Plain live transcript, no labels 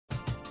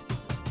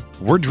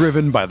We're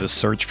driven by the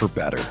search for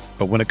better.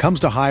 But when it comes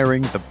to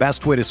hiring, the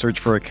best way to search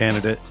for a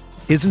candidate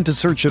isn't to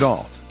search at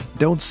all.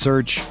 Don't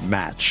search,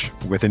 match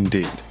with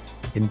Indeed.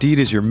 Indeed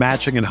is your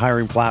matching and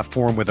hiring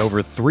platform with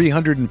over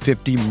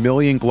 350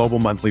 million global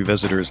monthly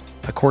visitors,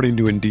 according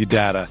to Indeed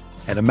data,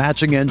 and a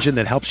matching engine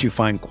that helps you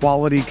find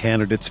quality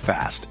candidates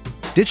fast.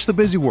 Ditch the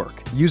busy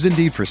work. Use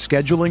Indeed for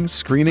scheduling,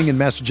 screening, and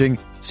messaging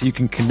so you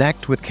can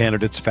connect with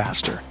candidates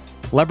faster.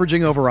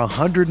 Leveraging over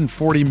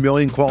 140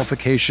 million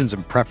qualifications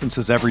and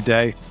preferences every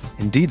day,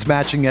 Indeed's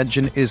matching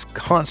engine is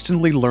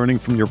constantly learning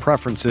from your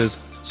preferences,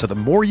 so the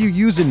more you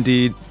use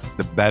Indeed,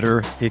 the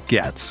better it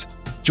gets.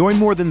 Join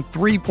more than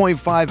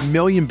 3.5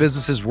 million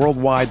businesses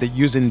worldwide that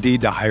use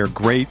Indeed to hire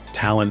great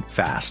talent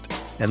fast.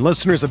 And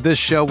listeners of this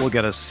show will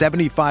get a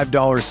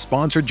 $75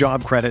 sponsored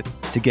job credit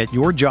to get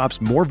your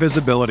jobs more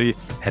visibility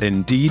at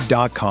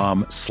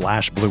Indeed.com/Blue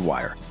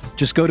Wire.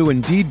 Just go to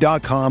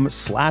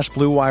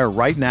Indeed.com/Blue Wire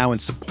right now and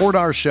support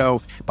our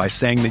show by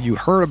saying that you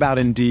heard about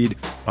Indeed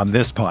on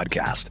this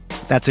podcast.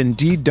 That's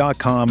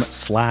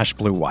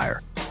Indeed.com/Blue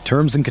Wire.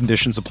 Terms and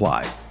conditions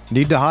apply.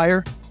 Need to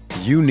hire?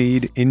 You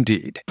need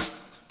Indeed.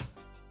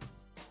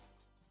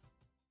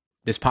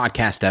 This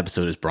podcast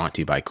episode is brought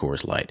to you by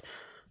Coors Light.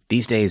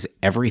 These days,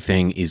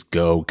 everything is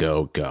go,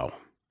 go, go.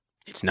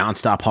 It's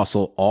nonstop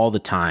hustle all the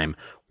time.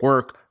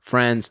 Work,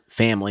 friends,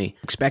 family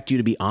expect you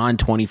to be on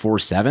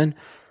 24/7.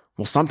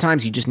 Well,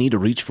 sometimes you just need to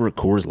reach for a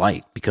Coors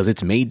Light because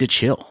it's made to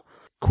chill.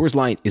 Coors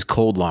Light is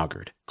cold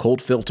lagered,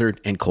 cold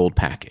filtered, and cold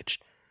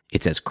packaged.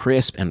 It's as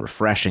crisp and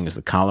refreshing as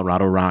the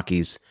Colorado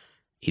Rockies.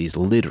 It is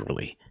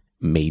literally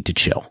made to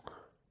chill.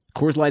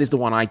 Coors Light is the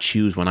one I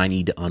choose when I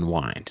need to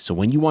unwind. So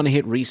when you want to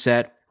hit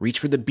reset, reach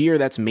for the beer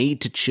that's made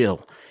to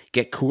chill.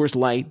 Get Coors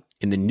Light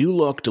in the new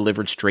look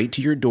delivered straight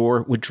to your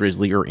door with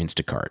Drizzly or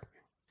Instacart.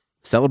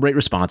 Celebrate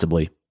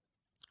responsibly.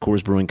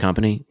 Coors Brewing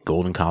Company,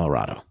 Golden,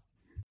 Colorado.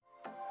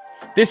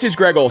 This is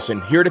Greg Olson,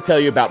 here to tell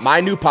you about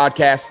my new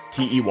podcast,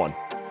 TE1.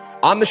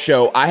 On the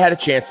show, I had a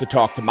chance to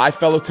talk to my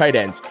fellow tight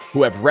ends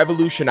who have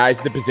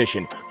revolutionized the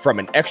position from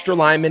an extra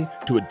lineman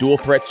to a dual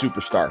threat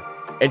superstar.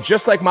 And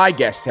just like my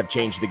guests have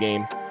changed the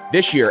game,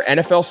 this year,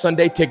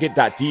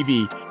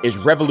 NFLSundayTicket.tv is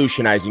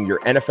revolutionizing your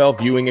NFL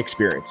viewing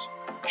experience.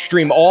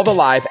 Stream all the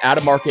live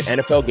out-of-market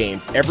NFL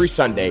games every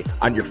Sunday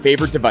on your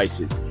favorite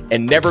devices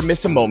and never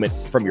miss a moment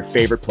from your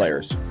favorite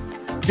players.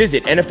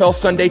 Visit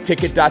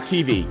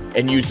NFLSundayTicket.tv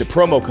and use the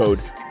promo code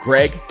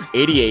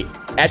GREG88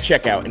 at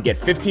checkout and get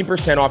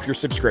 15% off your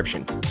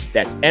subscription.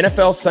 That's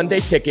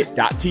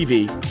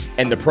NFLSundayTicket.tv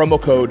and the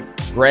promo code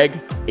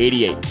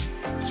GREG88.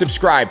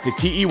 Subscribe to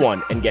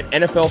TE1 and get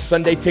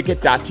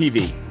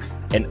NFLSundayTicket.tv.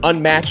 An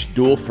unmatched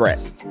dual threat.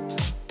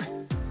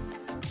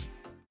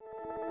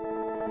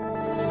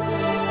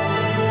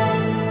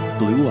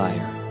 Blue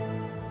Wire.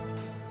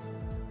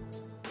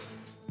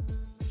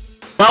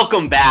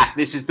 Welcome back.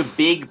 This is the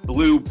Big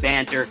Blue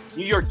Banter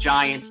New York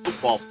Giants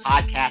football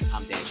podcast.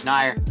 I'm Dan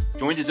Schneier,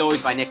 joined as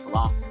always by Nick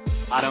Delato.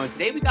 And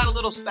today we got a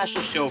little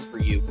special show for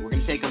you. We're going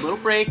to take a little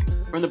break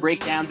from the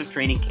breakdowns of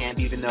training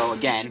camp, even though,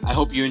 again, I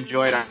hope you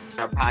enjoyed our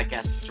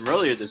podcast from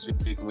earlier this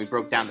week when we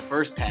broke down the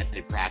first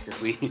padded practice.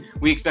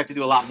 We expect to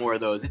do a lot more of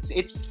those.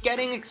 It's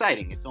getting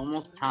exciting. It's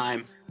almost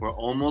time. We're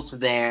almost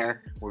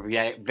there. We're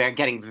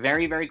getting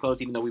very, very close,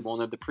 even though we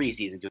won't have the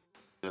preseason to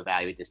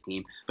evaluate this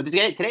team. But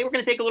today we're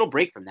going to take a little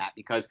break from that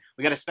because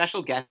we got a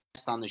special guest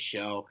on the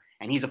show,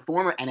 and he's a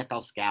former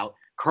NFL scout,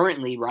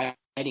 currently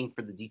writing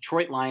for the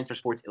Detroit Lions for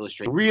Sports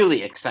Illustrated.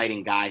 Really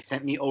exciting guy.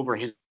 Sent me over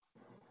his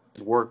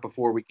work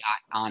before we got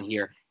on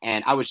here,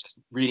 and I was just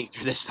reading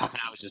through this stuff,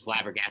 and I was just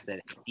flabbergasted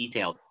at how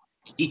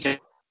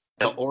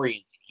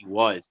detail-oriented he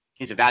was.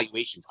 His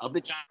evaluations of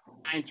the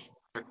Giants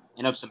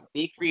and of some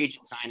big free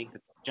agent signings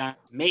that the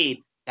Giants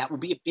made that will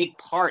be a big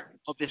part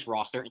of this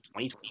roster in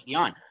 2020 and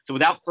beyond. So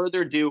without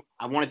further ado,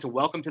 I wanted to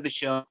welcome to the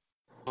show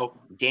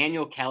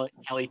Daniel Kelly.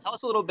 Tell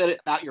us a little bit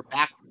about your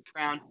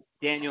background,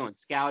 Daniel, and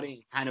scouting,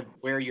 and kind of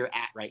where you're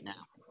at right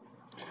now.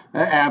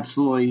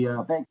 Absolutely.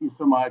 Thank you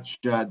so much,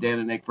 Dan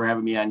and Nick, for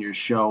having me on your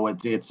show.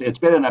 It's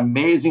been an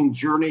amazing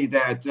journey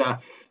that to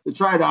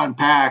try to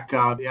unpack.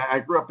 I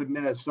grew up in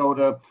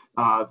Minnesota,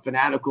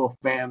 fanatical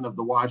fan of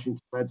the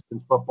Washington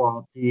Redskins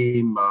football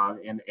team,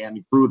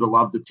 and grew to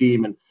love the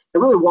team. And I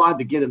really wanted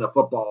to get into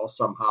football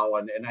somehow,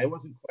 and I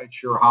wasn't quite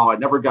sure how. I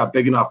never got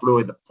big enough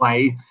really to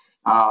play.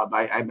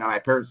 My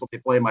parents let me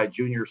play my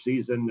junior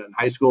season in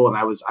high school, and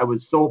I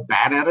was so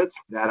bad at it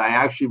that I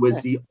actually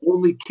was the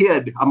only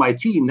kid on my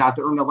team not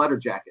to earn a letter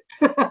jacket.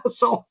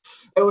 So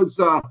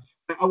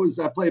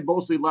I played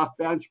mostly left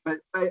bench, but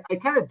I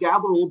kind of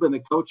dabbled a little bit in the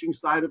coaching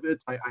side of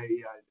it. I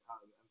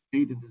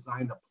made and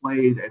designed a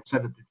play and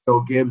sent it to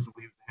Joe Gibbs, who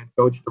head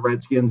coach the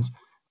Redskins.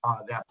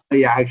 That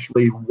play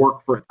actually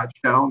worked for a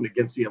touchdown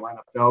against the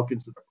Atlanta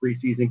Falcons in the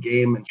preseason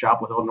game in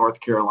Chapel Hill, North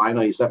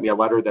Carolina. He sent me a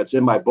letter that's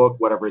in my book,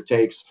 Whatever It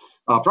Takes,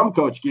 from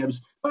Coach Gibbs.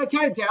 But I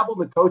kind of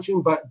dabbled in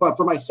coaching. But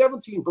for my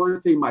 17th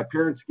birthday, my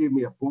parents gave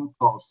me a book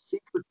called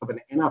Secrets of an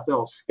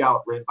NFL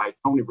Scout, written by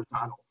Tony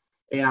Rotano.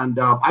 And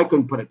I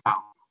couldn't put it down.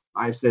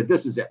 I said,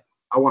 this is it.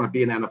 I want to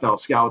be an NFL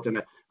scout.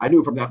 And I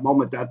knew from that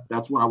moment that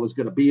that's what I was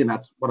going to be, and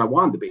that's what I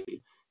wanted to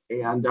be.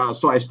 And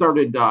so I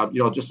started,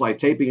 just like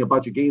taping a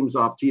bunch of games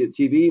off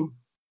TV,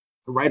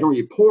 writing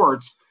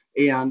reports,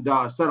 and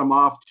sent them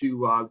off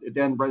to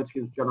then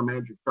Redskins general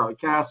manager Charlie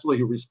Casserly,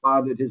 who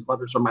responded. His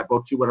letters are my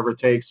book too, whatever it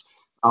takes.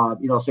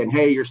 Saying,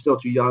 hey, you're still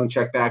too young.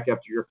 Check back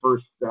after your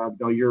first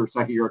year,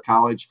 second year of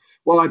college.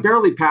 Well, I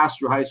barely passed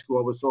through high school.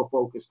 I was so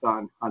focused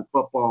on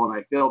football, and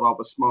I failed off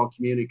a small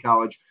community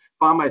college.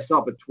 Found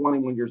myself at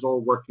 21 years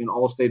old working in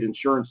Allstate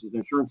Insurance as an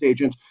insurance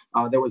agent.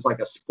 There was like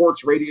a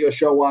sports radio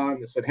show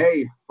on that said,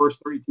 hey, first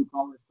 32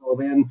 callers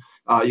called in.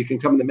 You can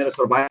come to the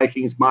Minnesota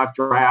Vikings mock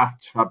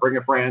draft, bring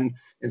a friend.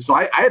 And so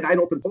I had 9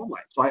 open phone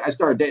lines. So I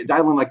started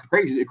dialing like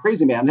a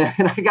crazy man.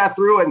 And I got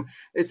through, and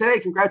they said,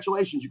 hey,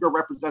 congratulations. You go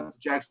represent the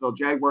Jacksonville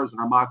Jaguars in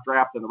our mock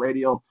draft on the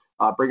radio.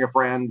 Bring a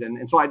friend.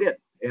 And so I did.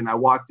 And I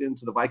walked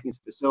into the Vikings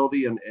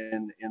facility in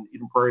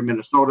Eden Prairie,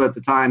 Minnesota at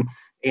the time.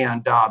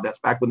 And that's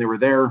back when they were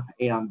there.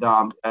 And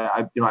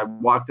I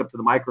walked up to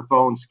the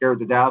microphone, scared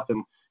to death.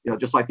 And,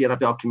 just like the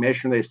NFL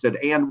commissioner, they said,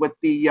 and with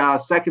the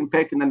second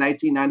pick in the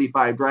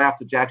 1995 draft,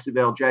 the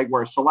Jacksonville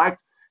Jaguars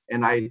select.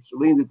 And I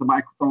leaned at the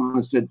microphone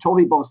and said,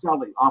 Tony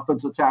Boselli,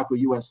 offensive tackle,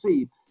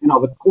 USC.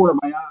 The corner of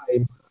my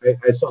eye,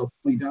 I saw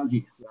Tony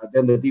Dungy,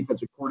 then the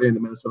defensive coordinator of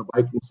the Minnesota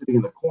Vikings, sitting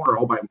in the corner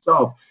all by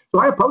himself.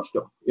 So I approached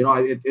him.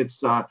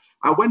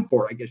 I went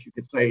for it, I guess you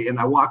could say. And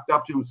I walked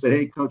up to him and said,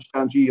 hey, Coach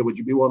Dungy, would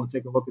you be willing to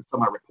take a look at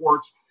some of my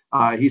reports?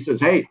 He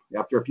says, hey,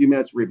 after a few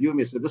minutes of reviewing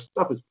me, he said, this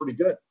stuff is pretty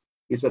good.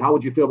 He said, how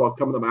would you feel about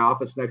coming to my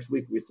office next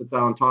week? We sit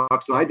down and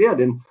talk. So I did.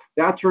 And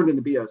that turned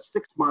into be a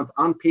 6-month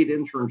unpaid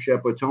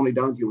internship with Tony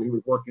Dungy when he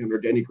was working under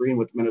Denny Green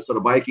with the Minnesota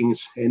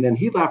Vikings. And then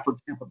he left for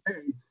Tampa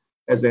Bay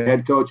as a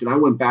head coach. And I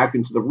went back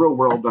into the real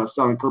world,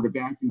 selling carpet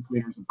vacuum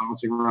cleaners and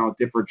bouncing around with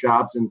different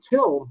jobs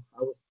until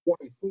I was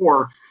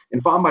 24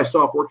 and found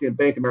myself working at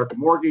Bank of America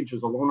Mortgage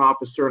as a loan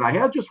officer. And I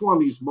had just one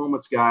of these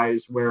moments,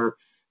 guys, where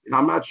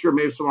I'm not sure,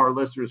 maybe some of our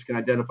listeners can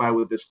identify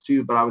with this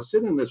too, but I was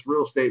sitting in this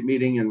real estate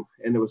meeting and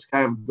it was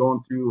kind of going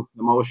through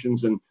the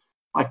motions and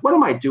like, what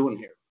am I doing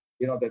here?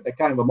 That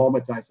kind of a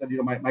moment. And I said,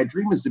 my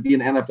dream is to be an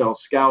NFL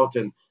scout,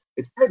 and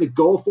it's better to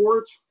go for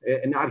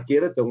it and not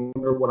get it than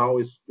wonder what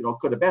always,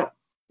 could have been,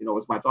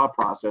 was my thought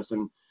process.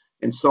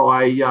 And so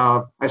I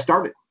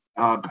started.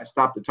 I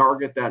stopped at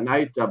Target that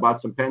night,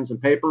 bought some pens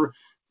and paper.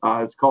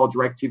 It's called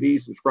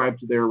DirecTV, subscribed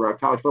to their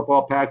college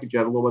football package. I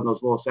had a little one of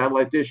those little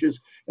satellite dishes,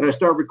 and I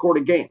started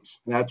recording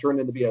games. And that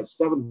turned into be a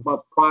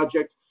 7-month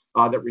project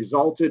that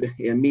resulted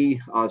in me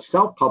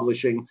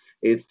self-publishing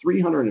a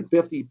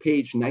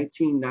 350-page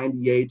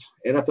 1998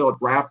 NFL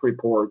draft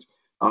report.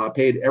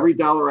 Paid every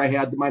dollar I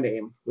had to my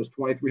name. It was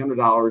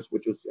 $2,300,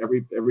 which was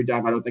every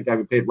dime. I don't think I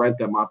even paid rent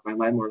that month. My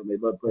landlord, and they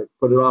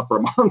put it off for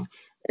a month.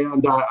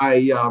 And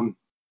I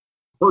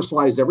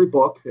personalized every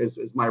book as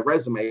my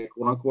resume,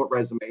 quote-unquote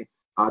resume,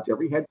 to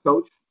every head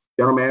coach,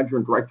 general manager,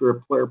 and director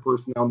of player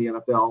personnel in the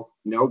NFL.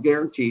 No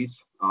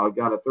guarantees.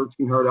 Got a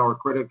 $1,300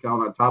 credit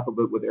account on top of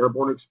it with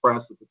Airborne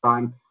Express at the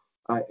time.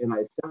 And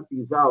I sent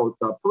these out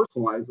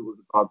personalized. It was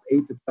about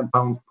 8 to 10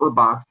 pounds per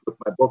box with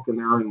my book in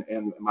there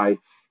and my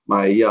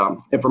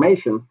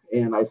information.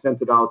 And I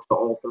sent it out to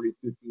all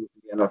 32 teams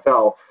in the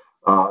NFL.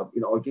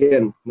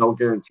 Again, no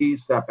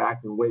guarantees. Sat back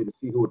and waited to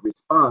see who would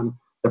respond.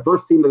 The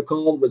first team that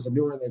called was the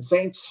New Orleans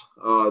Saints.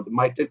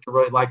 Mike Ditka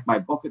really liked my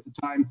book at the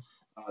time.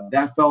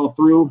 That fell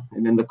through,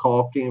 and then the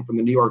call came from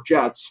the New York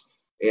Jets,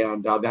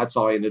 and that's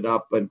how I ended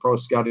up in pro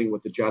scouting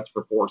with the Jets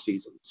for 4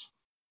 seasons.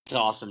 That's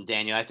awesome,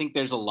 Daniel. I think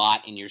there's a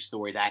lot in your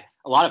story that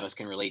a lot of us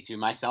can relate to,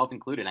 myself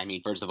included. I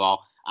mean, first of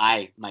all,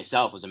 I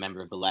myself was a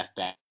member of the left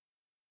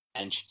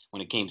bench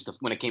when it came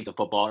to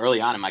football. Early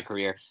on in my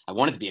career, I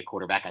wanted to be a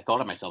quarterback. I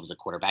thought of myself as a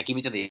quarterback,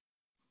 even to the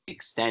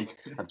extent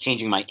of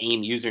changing my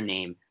AIM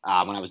username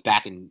when I was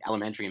back in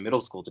elementary and middle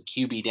school to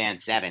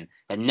QBDan7.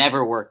 That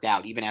never worked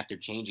out, even after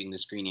changing the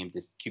screen name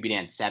to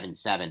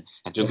QBDan77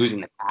 after losing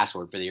the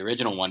password for the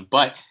original one.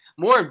 But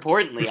more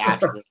importantly,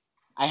 actually,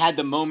 I had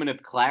the moment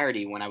of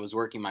clarity when I was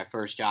working my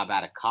first job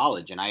out of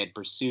college, and I had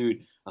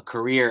pursued a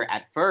career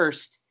at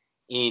first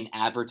in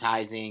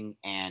advertising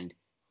and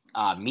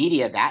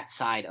media, that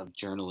side of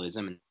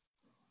journalism. And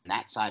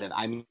that side of,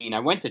 I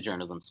went to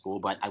journalism school,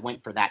 but I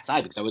went for that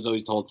side because I was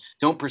always told,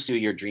 don't pursue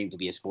your dream to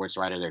be a sports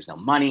writer. There's no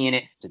money in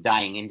it. It's a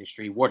dying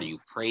industry. What are you,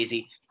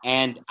 crazy?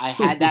 And I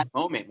had that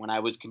moment when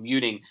I was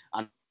commuting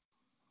on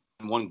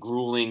one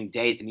grueling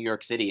day to New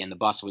York City, and the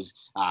bus was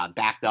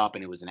backed up,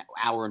 and it was an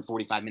hour and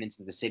 45 minutes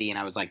into the city. And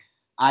I was like,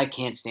 I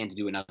can't stand to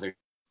do another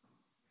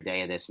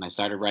day of this. And I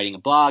started writing a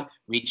blog,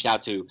 reached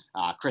out to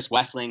Chris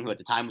Wessling, who at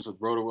the time was with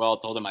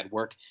Roto-World, told him I'd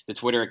work the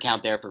Twitter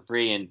account there for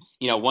free. And,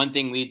 one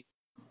thing leads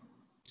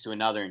to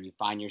another, and you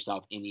find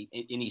yourself in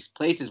these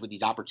places with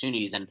these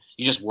opportunities, and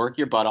you just work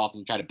your butt off and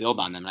you try to build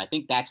on them. And I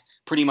think that's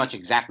pretty much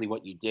exactly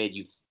what you did.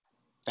 You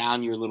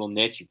found your little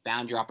niche, you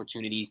found your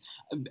opportunities,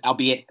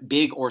 albeit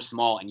big or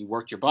small, and you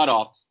worked your butt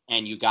off,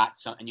 and you got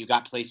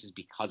places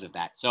because of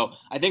that. So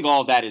I think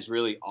all of that is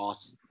really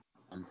awesome.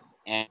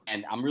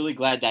 And I'm really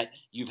glad that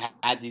you've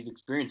had these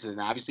experiences. And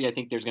obviously, I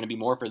think there's going to be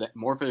more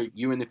for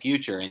you in the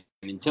future. And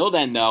until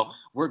then, though,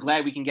 we're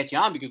glad we can get you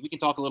on because we can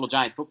talk a little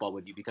Giants football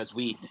with you because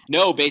we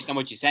know, based on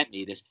what you sent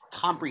me, this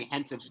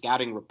comprehensive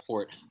scouting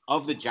report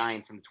of the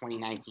Giants from the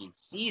 2019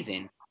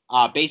 season,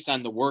 based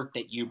on the work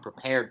that you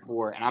prepared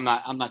for. And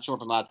I'm not sure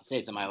if I'm allowed to say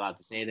this. Am I allowed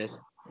to say this?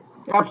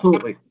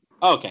 Absolutely.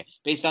 Okay,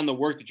 based on the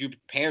work that you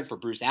prepared for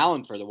Bruce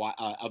Allen for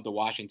of the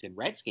Washington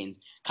Redskins,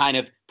 kind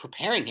of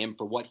preparing him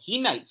for what he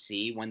might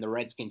see when the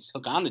Redskins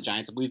took on the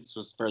Giants. I believe this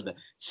was for the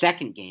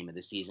second game of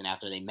the season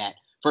after they met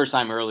first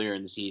time earlier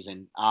in the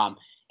season.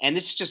 And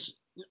this is just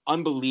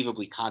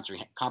unbelievably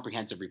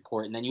comprehensive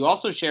report. And then you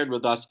also shared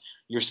with us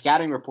your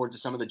scouting report to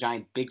some of the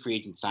Giants' big free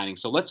agent signings.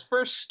 So let's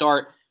first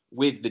start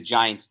with the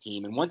Giants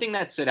team. And one thing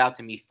that stood out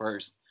to me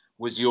first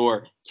was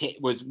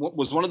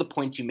was one of the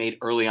points you made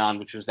early on,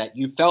 which was that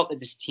you felt that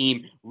this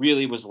team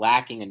really was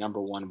lacking a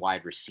number one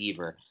wide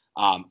receiver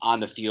on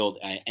the field.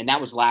 And that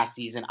was last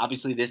season.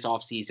 Obviously, this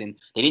offseason,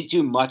 they didn't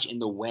do much in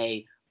the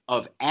way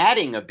of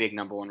adding a big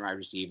number one wide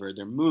receiver.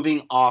 They're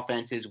moving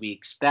offenses. We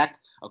expect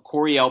a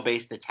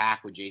Coryell-based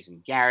attack with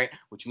Jason Garrett,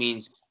 which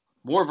means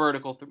more of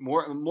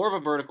a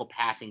vertical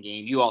passing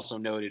game. You also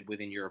noted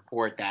within your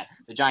report that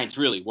the Giants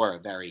really were a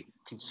very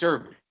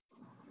conservative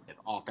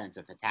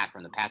offensive attack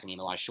from the passing game,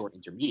 a lot of short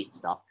intermediate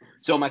stuff.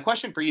 So my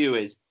question for you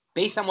is,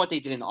 based on what they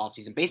did in the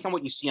offseason, based on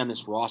what you see on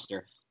this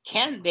roster,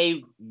 can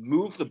they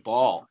move the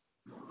ball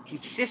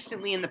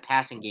consistently in the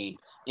passing game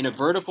in a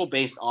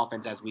vertical-based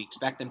offense as we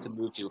expect them to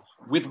move to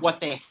with what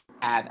they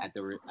have at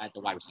the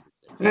wide receiver?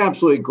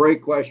 Absolutely.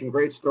 Great question.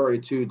 Great story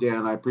too,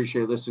 Dan. I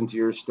appreciate listening to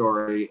your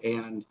story.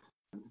 And,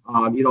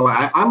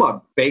 I'm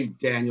a big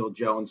Daniel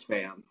Jones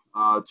fan.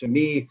 To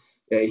me,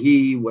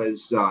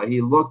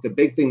 the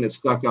big thing that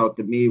stuck out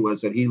to me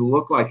was that he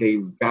looked like a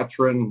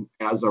veteran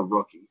as a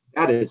rookie.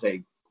 That is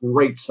a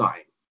great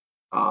sign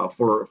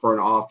for an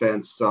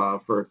offense,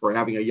 for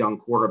having a young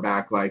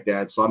quarterback like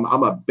that. So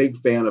I'm a big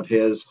fan of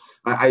his.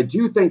 I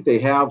do think they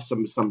have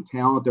some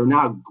talent. They're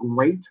not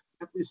great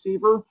at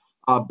receiver,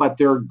 but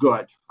they're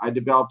good. I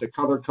developed a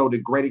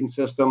color-coded grading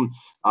system.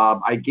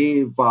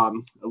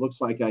 It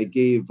looks like I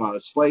gave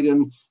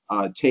Slayton,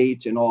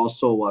 Tate, and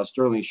also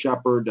Sterling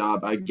Shepard.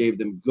 I gave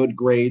them good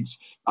grades.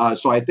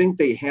 So I think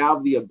they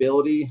have the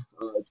ability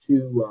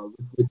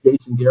with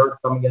Jason Garrett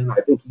coming in,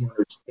 I think he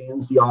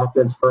understands the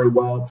offense very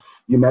well.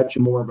 You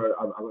mentioned more of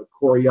a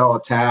Coryell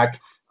attack.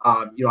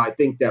 I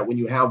think that when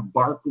you have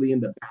Barkley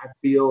in the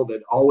backfield,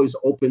 it always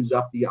opens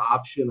up the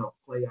option of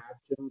play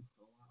action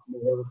a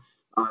lot more.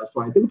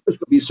 So I think there's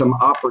going to be some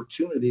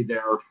opportunity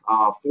there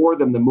for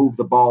them to move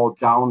the ball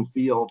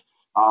downfield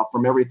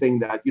from everything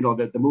that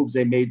the moves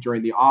they made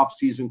during the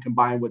offseason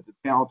combined with the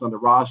talent on the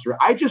roster.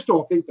 I just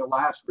don't think the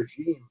last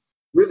regime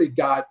really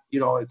got,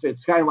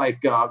 it's kind of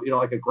like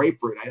a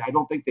grapefruit. I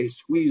don't think they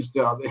squeezed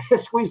them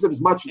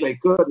as much as they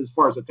could as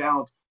far as the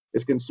talent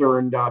is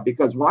concerned,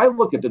 because when I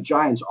look at the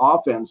Giants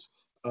offense,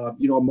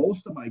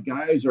 most of my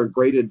guys are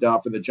graded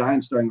for the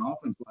Giants starting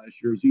offense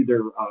last year is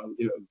either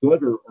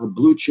good or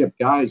blue chip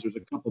guys. There's a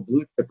couple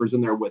blue chippers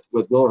in there with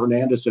Will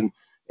Hernandez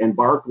and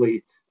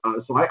Barkley.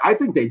 So I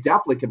think they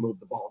definitely can move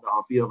the ball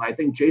downfield. I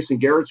think Jason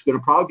Garrett's going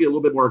to probably be a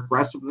little bit more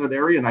aggressive in that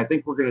area, and I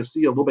think we're going to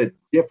see a little bit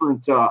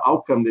different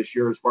outcome this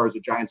year as far as the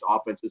Giants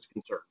offense is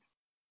concerned.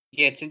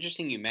 Yeah, it's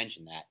interesting you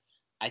mentioned that.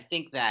 I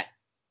think that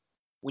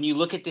when you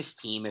look at this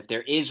team, if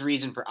there is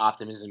reason for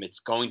optimism, it's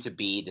going to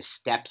be the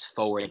steps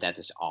forward that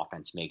this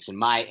offense makes. In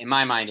my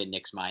mind and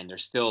Nick's mind, they're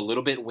still a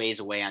little bit ways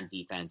away on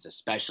defense,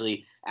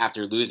 especially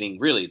after losing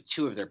really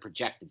two of their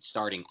projected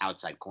starting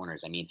outside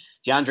corners. I mean,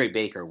 DeAndre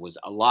Baker was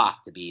a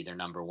lock to be their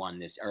number one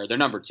their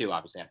number two,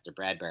 obviously, after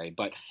Bradbury.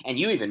 And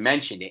you even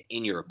mentioned it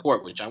in your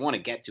report, which I want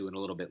to get to in a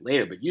little bit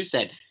later, but you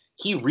said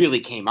he really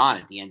came on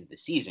at the end of the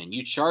season.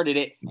 You charted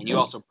it and you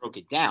also broke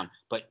it down.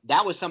 But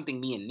that was something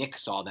me and Nick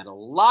saw that a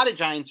lot of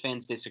Giants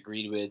fans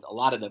disagreed with. A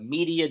lot of the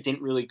media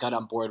didn't really cut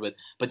on board with.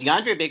 But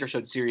DeAndre Baker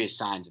showed serious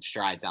signs of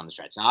strides down the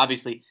stretch. Now,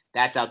 obviously,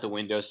 that's out the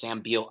window. Sam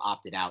Beal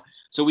opted out.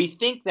 So we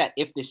think that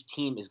if this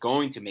team is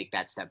going to make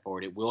that step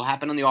forward, it will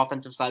happen on the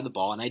offensive side of the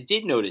ball. And I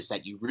did notice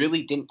that you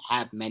really didn't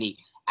have many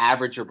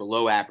average or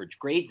below average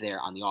grades there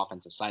on the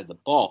offensive side of the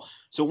ball.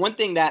 So one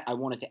thing that I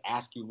wanted to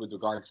ask you with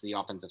regards to the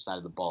offensive side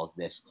of the ball is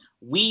this.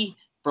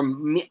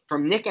 From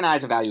Nick and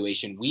I's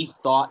evaluation, we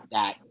thought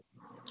that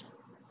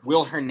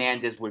Will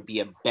Hernandez would be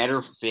a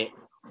better fit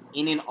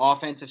in an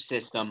offensive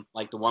system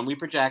like the one we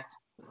project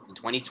in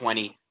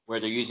 2020, where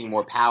they're using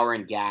more power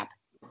and gap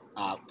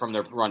from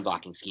their run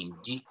blocking scheme.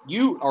 Do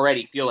you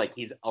already feel like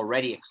he's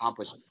already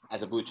accomplished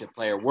as a blue chip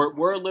player?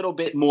 We're a little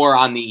bit more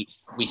on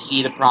we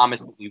see the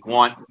promise, but we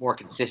want more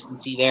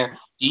consistency there.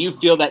 Do you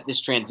feel that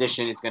this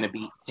transition is going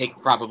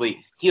to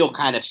he'll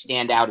kind of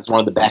stand out as one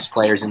of the best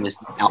players in this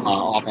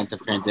offensive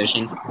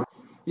transition?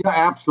 Yeah,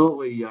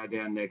 absolutely,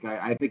 Dan, Nick.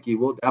 I think he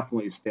will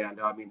definitely stand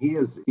out. I mean, he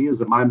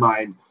is in my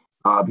mind,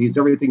 he's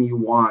everything you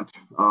want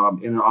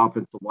in an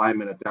offensive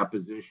lineman at that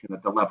position,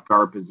 at the left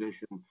guard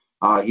position.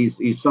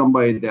 He's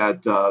somebody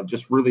that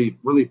just really,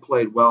 really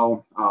played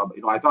well.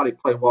 I thought he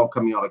played well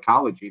coming out of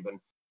college even.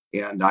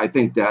 And I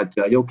think that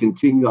he'll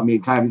continue. I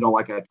mean, kind of,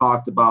 like I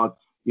talked about,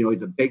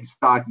 he's a big,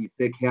 stocky,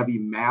 thick, heavy,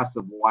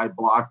 massive wide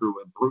blocker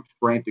with brute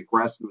strength,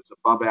 aggressive, with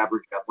above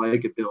average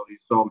athletic ability.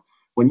 So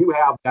when you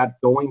have that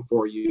going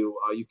for you,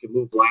 you can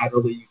move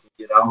laterally, you can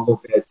get out a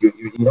little bit,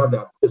 you have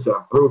that just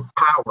brute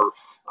power.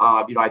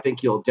 I think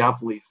he'll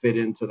definitely fit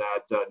into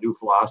that new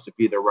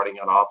philosophy they're running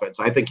on offense.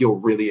 I think he'll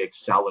really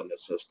excel in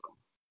this system.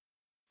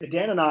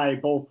 Dan and I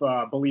both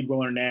believe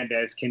Will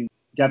Hernandez can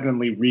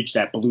definitely reach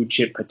that blue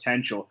chip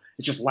potential.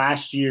 It's just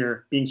last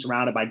year being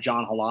surrounded by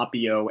John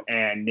Halapio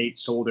and Nate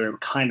Solder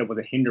kind of was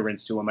a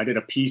hindrance to him. I did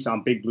a piece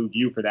on Big Blue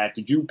View for that.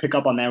 Did you pick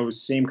up on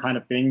those same kind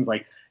of things?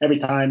 Like every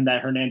time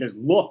that Hernandez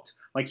looked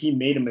like he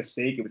made a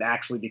mistake, it was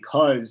actually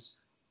because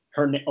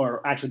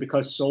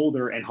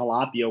Solder and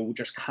Halapio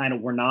just kind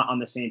of were not on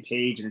the same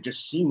page, and it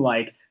just seemed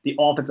like the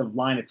offensive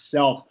line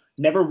itself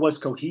never was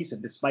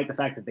cohesive, despite the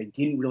fact that they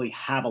didn't really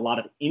have a lot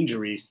of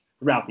injuries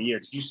throughout the year.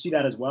 Did you see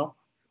that as well?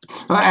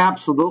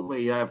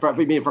 Absolutely.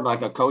 From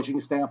like a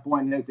coaching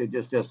standpoint, Nick, they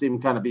just seem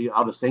kind of be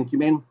out of sync, you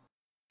mean?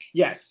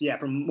 Yes. Yeah.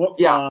 From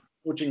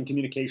coaching and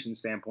communication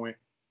standpoint.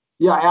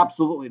 Yeah,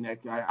 absolutely,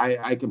 Nick.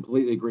 I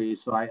completely agree.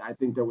 So I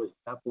think there was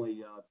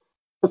definitely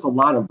just a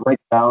lot of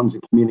breakdowns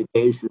in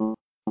communication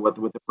with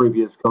the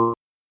previous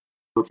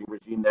coaching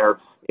regime there,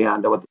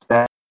 and with the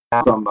staff,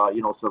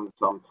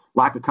 some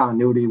lack of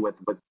continuity with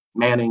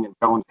Manning and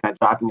Jones kind of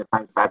talking at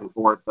times back and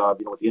forth, with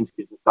the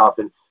injuries and stuff.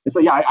 And so,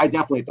 yeah, I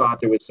definitely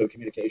thought there was some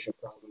communication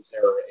problems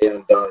there,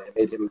 and it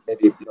made him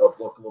maybe, look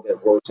a little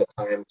bit worse at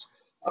times.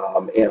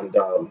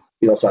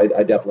 So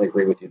I definitely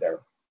agree with you there.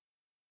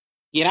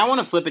 Yeah, and I want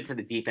to flip it to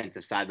the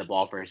defensive side of the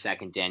ball for a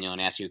second, Daniel,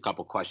 and ask you a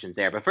couple questions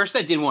there. But first,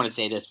 I did want to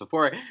say this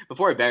before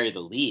I bury the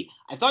lead.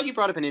 I thought you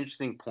brought up an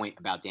interesting point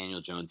about Daniel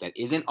Jones that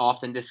isn't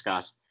often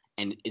discussed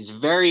and is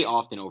very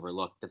often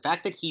overlooked. The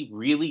fact that he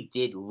really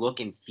did look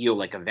and feel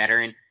like a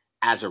veteran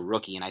as a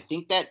rookie, and I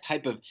think that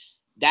type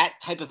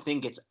of thing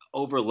gets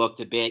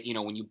overlooked a bit.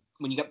 When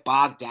you get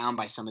bogged down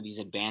by some of these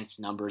advanced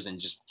numbers and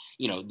just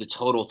the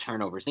total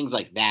turnovers, things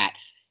like that.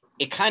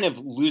 It kind of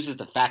loses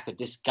the fact that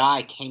this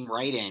guy came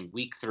right in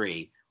week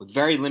 3 with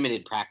very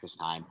limited practice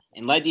time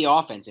and led the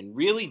offense and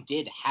really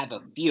did have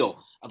a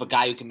feel of a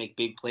guy who can make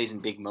big plays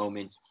in big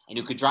moments and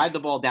who could drive the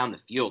ball down the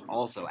field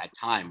also at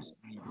times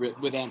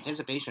with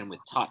anticipation, with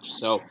touch.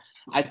 So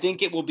I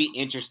think it will be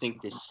interesting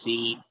to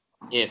see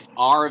if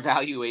our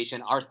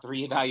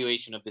 3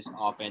 evaluation of this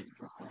offense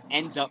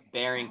ends up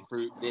bearing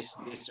fruit this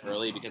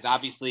early, because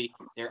obviously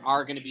there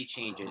are going to be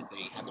changes.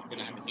 They're going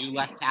to have a new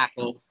left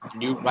tackle, a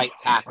new right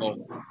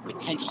tackle,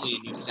 potentially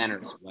a new center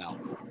as well.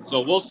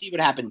 So we'll see what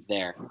happens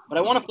there. But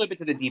I want to flip it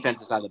to the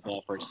defensive side of the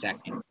ball for a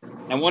second.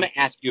 I want to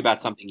ask you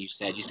about something you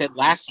said. You said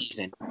last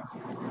season,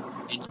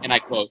 and I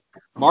quote,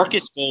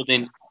 Marcus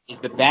Golden is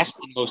the best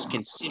and most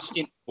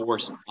consistent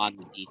force on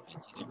the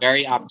defense. He's a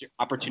very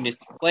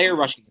opportunistic player,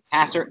 rushing the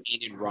passer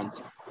and in runs.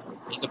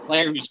 He's a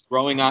player who's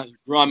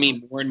grew on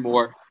me more and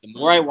more the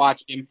more I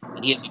watched him,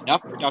 and he has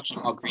enough production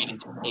while grading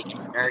to take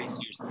him very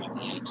seriously on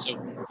the edge. So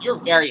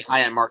you're very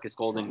high on Marcus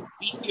Golden.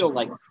 We feel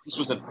like this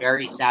was a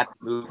very savvy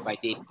move by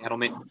Dave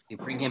Gettleman to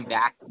bring him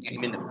back, get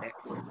him in the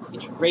mix. Can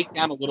you break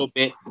down a little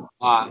bit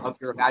of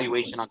your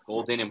evaluation on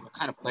Golden and what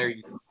kind of player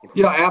you think?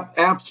 Yeah,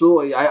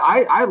 absolutely.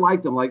 I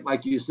liked him.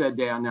 Like you said,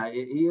 Dan,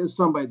 he is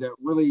somebody that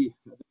really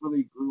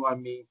grew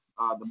on me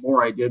the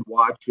more I did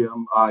watch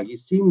him. He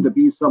seemed to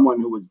be someone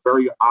who was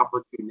very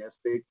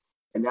opportunistic,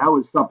 and that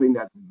was something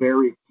that's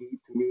very key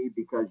to me,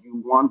 because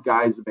you want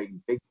guys to make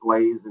big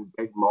plays and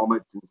big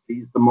moments and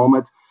seize the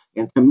moment.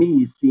 And to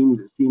me, it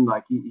seemed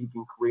like he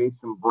can create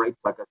some breaks,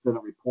 like I said in a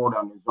report,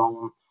 on his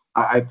own.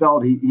 I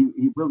felt he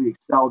really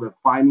excelled at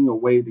finding a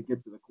way to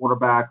get to the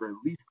quarterback, or at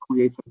least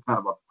create some kind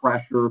of a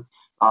pressure,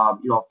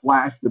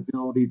 flash the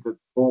ability to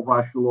bull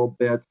rush a little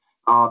bit.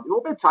 A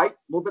little bit tight, a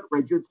little bit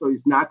rigid, so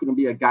he's not going to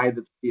be a guy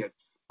that's be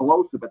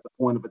explosive at the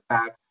point of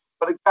attack,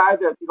 but a guy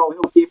that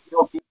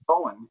he'll keep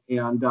going.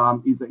 And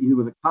he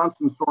was a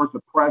constant source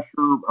of pressure.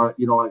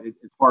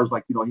 As far as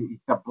he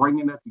kept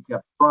bringing it, he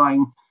kept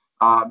trying.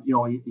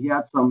 He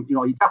had some.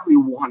 He definitely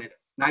wanted it,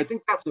 and I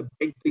think that's a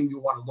big thing you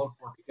want to look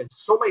for, because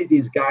so many of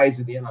these guys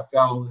in the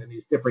NFL in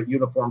these different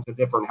uniforms and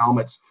different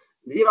helmets.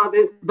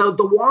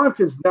 The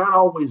want is not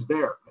always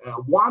there.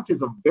 Want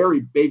is a very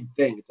big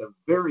thing. It's a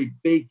very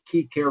big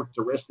key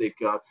characteristic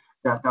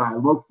that I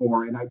look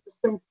for. And I just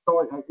think,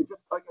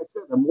 just like I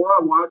said, the more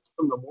I watched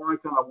him, the more I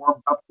kind of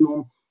warmed up to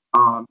him.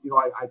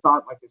 I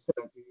thought, like I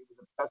said, he was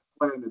the best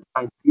player in the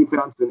Giants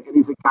defense, and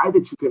he's a guy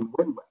that you can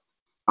win with.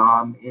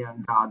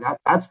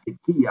 That's the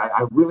key.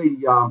 I really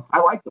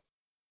like him.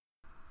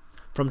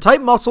 From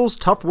tight muscles,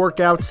 tough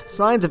workouts,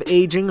 signs of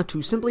aging,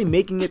 to simply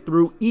making it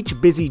through each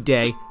busy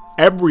day,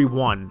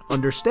 everyone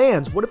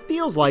understands what it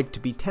feels like to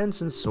be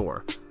tense and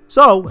sore.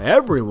 So,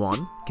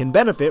 everyone can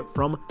benefit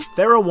from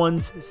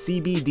TheraOne's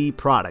CBD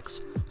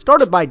products.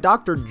 Started by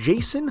Dr.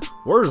 Jason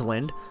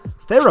Wersland,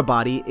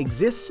 TheraBody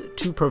exists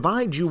to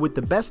provide you with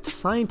the best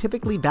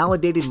scientifically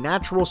validated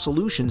natural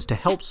solutions to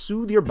help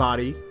soothe your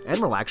body and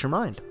relax your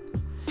mind.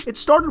 It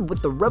started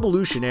with the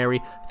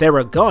revolutionary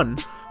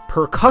TheraGun,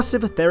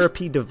 percussive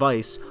therapy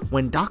device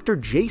when Dr.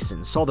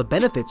 Jason saw the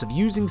benefits of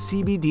using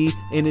CBD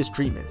in his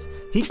treatments.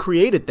 He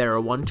created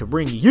TheraOne to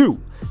bring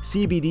you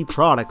CBD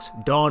products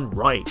done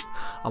right.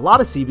 A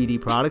lot of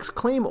CBD products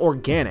claim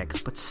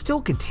organic, but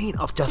still contain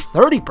up to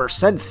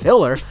 30%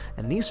 filler,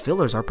 and these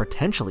fillers are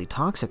potentially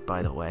toxic,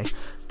 by the way.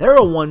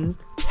 TheraOne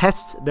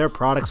tests their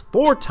products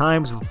 4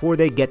 times before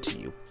they get to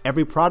you.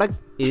 Every product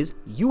is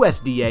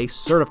USDA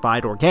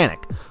certified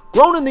organic,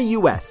 grown in the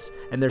US,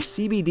 and their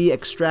CBD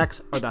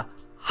extracts are the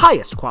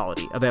highest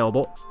quality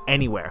available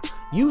anywhere.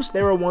 Use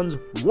TheraOne's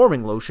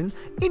warming lotion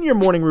in your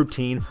morning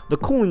routine, the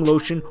cooling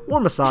lotion or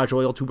massage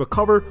oil to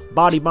recover,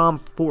 body balm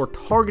for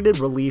targeted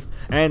relief,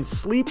 and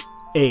sleep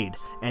aid.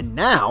 And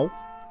now,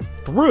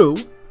 through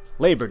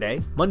Labor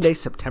Day, Monday,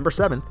 September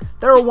 7th,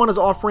 TheraOne is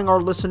offering our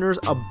listeners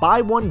a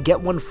buy one,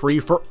 get one free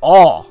for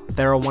all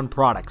TheraOne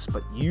products.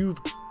 But you've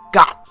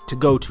got to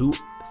go to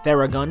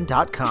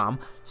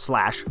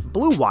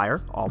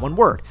Theragun.com/BlueWire, all one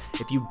word.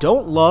 If you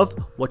don't love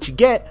what you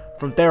get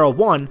from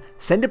TheraOne,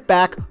 send it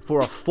back for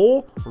a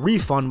full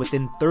refund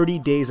within 30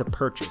 days of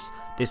purchase.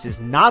 This is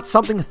not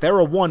something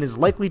TheraOne is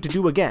likely to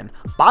do again.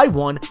 Buy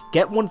one,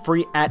 get one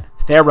free at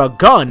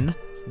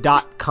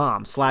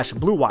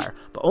Theragun.com/BlueWire,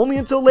 but only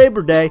until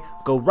Labor Day.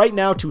 Go right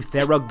now to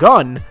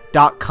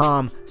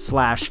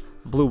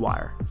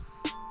Theragun.com/BlueWire.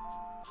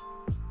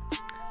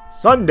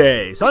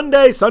 Sundays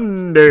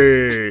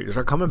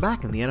are coming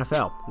back in the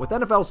NFL. With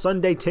NFL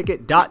Sunday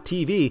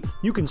Ticket.tv,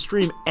 you can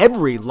stream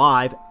every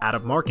live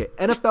out-of-market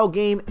NFL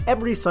game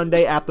every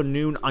Sunday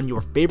afternoon on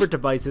your favorite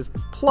devices,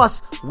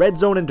 plus Red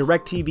Zone and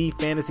DirecTV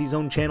Fantasy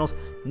Zone channels.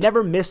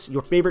 Never miss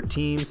your favorite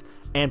teams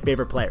and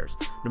favorite players.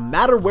 No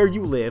matter where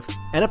you live,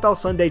 NFL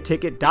Sunday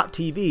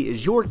Ticket.tv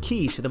is your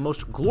key to the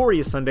most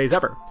glorious Sundays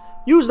ever.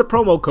 Use the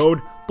promo code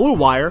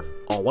BlueWire,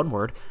 all one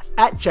word,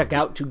 at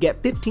checkout to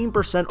get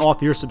 15%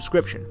 off your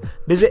subscription.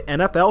 Visit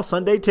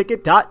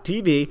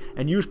NFLSundayTicket.tv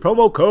and use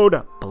promo code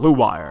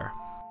BlueWire.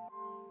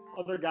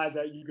 Other guys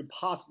that you could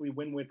possibly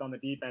win with on the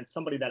defense,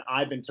 somebody that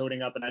I've been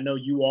toting up, and I know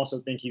you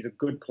also think he's a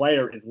good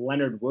player, is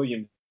Leonard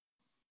Williams.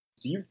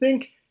 Do you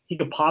think he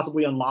could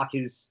possibly unlock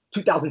his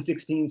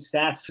 2016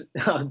 stats,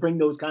 bring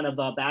those kind of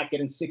back,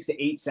 getting 6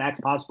 to 8 sacks,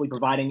 possibly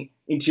providing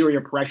interior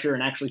pressure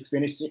and actually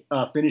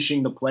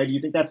finishing the play? Do you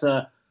think that's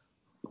a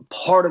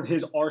part of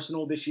his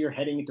arsenal this year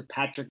heading into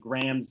Patrick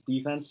Graham's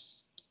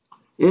defense?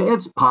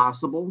 It's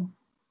possible.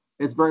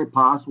 It's very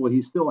possible.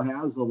 He still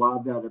has a lot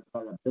of that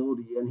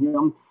ability in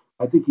him.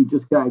 I think he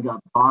just kind of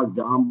got bogged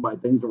down by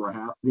things that were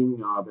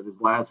happening at his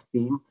last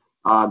team.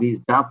 He's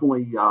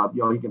definitely, he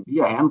can be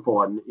a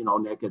handful, and,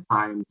 Nick, at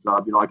times,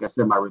 like I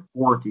said in my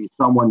report, he's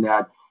someone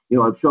that,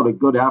 showed a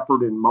good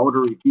effort in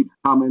motor. He keeps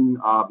coming.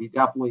 He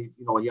definitely,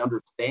 he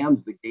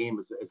understands the game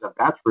as a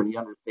veteran. He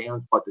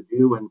understands what to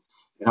do and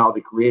how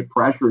to create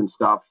pressure and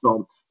stuff.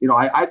 So,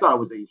 I thought it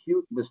was a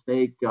huge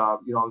mistake, of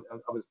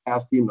his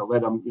past team to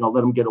let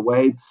him get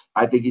away.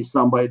 I think he's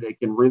somebody that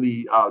can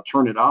really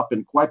turn it up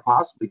and quite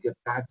possibly get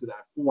back to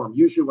that form.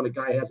 Usually when a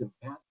guy hasn't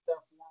had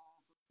that form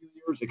for a few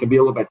years, it can be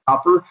a little bit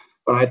tougher,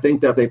 but I think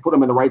that they put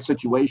him in the right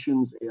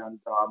situations. And,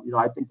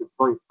 I think it's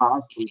very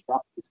possible. He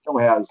definitely still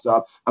has,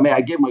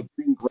 I give him a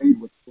green grade,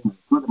 which is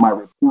good in my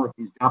report.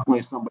 He's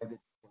definitely somebody that you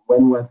can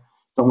win with,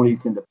 someone you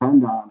can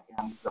depend on,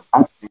 and the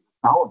fact that he's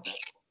solid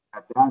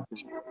at that,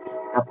 and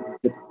definitely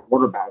get the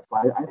quarterback. So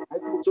I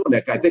think so,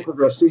 Nick. I think we're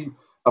going to see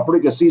a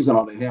pretty good season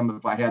out of him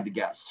if I had to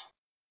guess.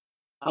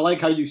 I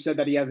like how you said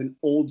that he has an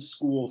old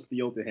school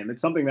feel to him.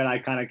 It's something that I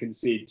kind of can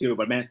see too.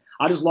 But, man,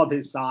 I just love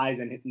his size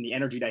and the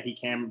energy that he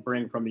can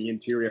bring from the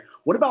interior.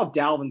 What about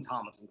Dalvin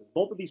Tomlinson? Because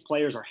both of these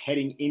players are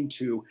heading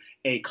into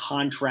a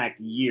contract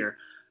year.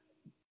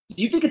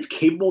 Do you think it's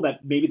capable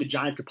that maybe the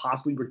Giants could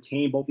possibly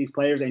retain both these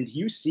players? And do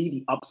you see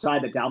the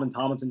upside that Dalvin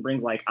Tomlinson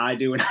brings like I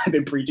do? And I've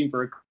been preaching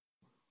for a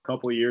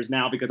couple of years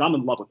now because I'm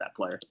in love with that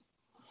player.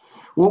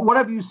 Well, what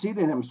have you seen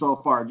in him so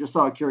far? Just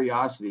out of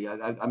curiosity,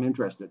 I'm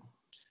interested.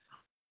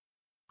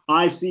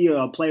 I see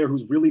a player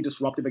who's really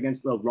disruptive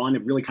against the run.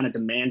 It really kind of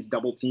demands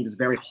double teams. It's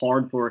very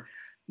hard for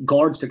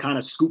guards to kind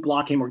of scoop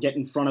block him or get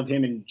in front of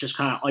him and just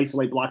kind of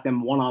isolate block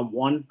them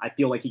one-on-one. I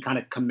feel like he kind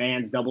of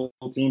commands double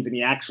teams, and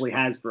he actually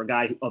has, for a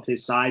guy of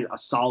his size, a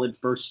solid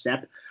first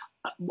step.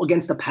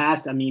 Against the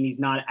pass, he's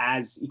not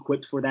as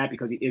equipped for that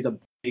because he is a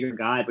bigger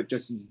guy, but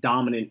just he's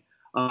dominant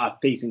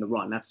facing the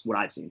run. That's what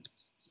I've seen.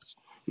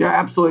 Yeah,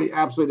 absolutely,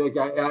 Nick.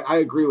 I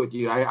agree with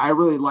you. I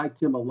really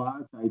liked him a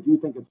lot. I do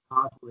think it's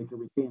possible they could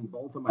retain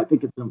both of them. I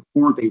think it's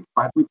important they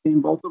try to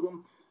retain both of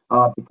them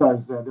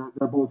because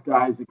they're both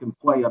guys that can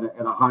play at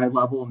a high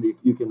level and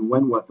you can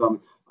win with them.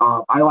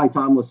 I like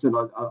Tomlinson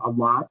a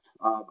lot.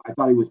 I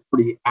thought he was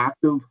pretty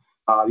active.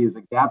 He was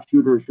a gap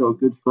shooter, showed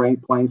good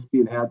strength, playing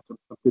speed, and had some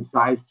good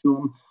size to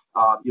him.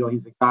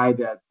 He's a guy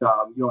that,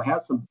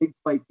 has some big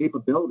play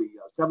capability,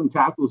 7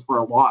 tackles for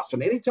a loss.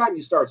 And anytime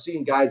you start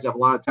seeing guys have a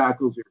lot of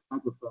tackles or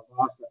tackles for a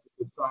loss, that's a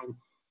good sign.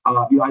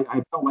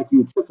 I felt like he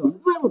was just a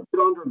little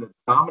bit under the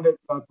dominant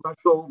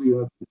threshold. He's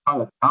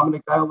not a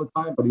dominant guy all the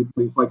time, but he's,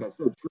 like I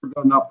said, sure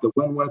good enough to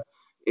win with.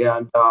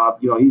 And,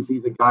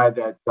 he's a guy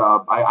that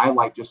I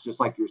like, just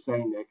like you're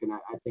saying, Nick. And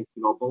I think,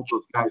 both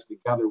those guys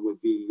together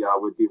would be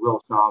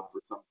real solid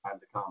for some time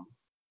to come.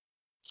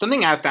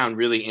 Something I've found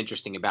really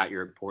interesting about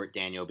your report,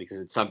 Daniel, because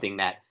it's something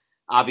that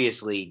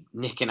obviously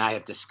Nick and I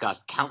have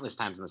discussed countless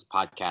times on this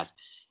podcast,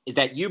 is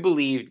that you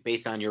believed,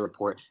 based on your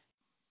report,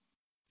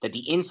 that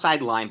the inside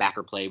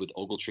linebacker play with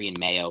Ogletree and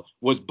Mayo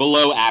was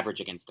below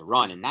average against the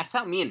run. And that's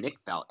how me and Nick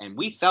felt. And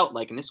we felt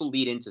like, and this will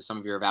lead into some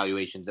of your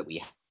evaluations that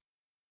we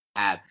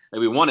have that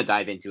we want to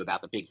dive into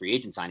about the big free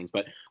agent signings,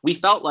 but we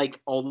felt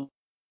like although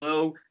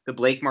the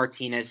Blake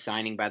Martinez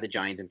signing by the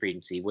Giants in free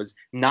agency was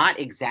not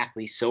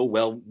exactly so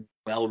well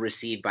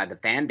received by the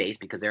fan base,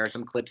 because there are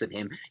some clips of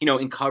him,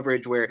 in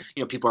coverage where,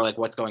 people are like,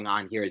 what's going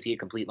on here? Is he a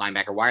complete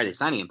linebacker? Why are they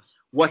signing him?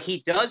 What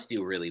he does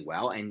do really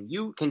well, and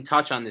you can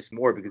touch on this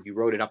more because you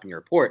wrote it up in your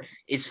report,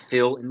 is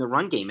fill in the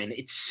run game. And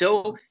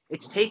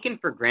it's taken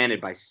for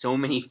granted by so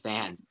many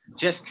fans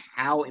just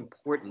how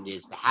important it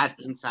is to have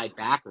inside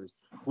backers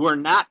who are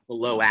not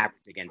below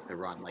average against the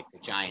run like the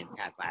Giants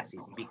had last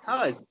season,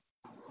 because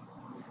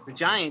the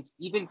Giants,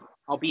 even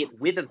albeit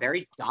with a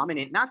very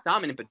dominant, not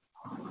dominant, but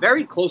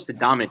very close to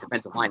dominant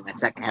defensive line in that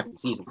second half of the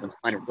season once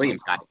Leonard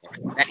Williams got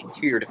in there, that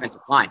interior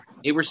defensive line,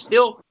 they were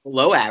still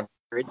below average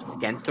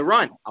against the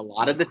run a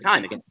lot of the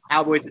time. Against the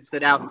Cowboys, it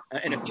stood out,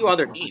 and a few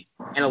other games.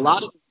 And a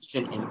lot of the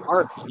reason, in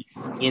part,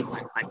 the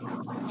inside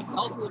line.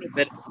 Tell us a little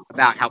bit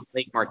about how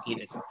Blake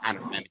Martinez kind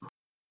of remembered.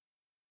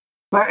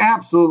 But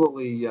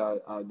absolutely,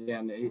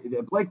 Dan.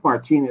 Blake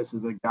Martinez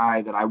is a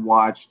guy that I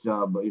watched,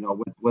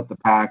 with the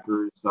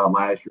Packers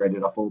last year. I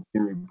did a full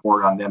team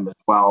report on them as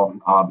well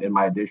in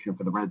my edition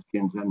for the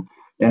Redskins, and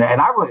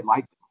I really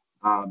liked him.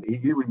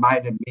 He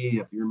reminded me,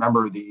 if you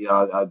remember,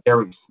 the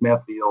Derek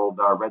Smith, the old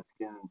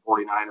Redskin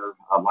 49er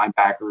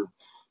linebacker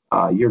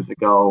years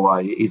ago.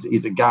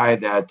 He's a guy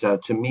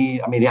that, to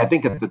me, I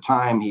think at the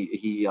time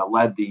he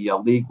led the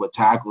league with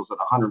tackles at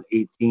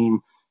 118.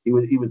 He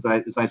was,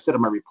 as I said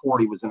in my report,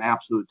 he was an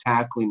absolute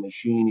tackling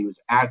machine. He was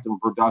active and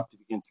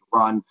productive against the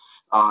run.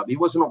 He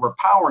wasn't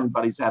overpowering,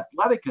 but he's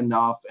athletic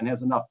enough and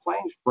has enough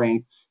playing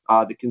strength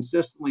to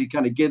consistently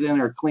kind of get in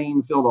there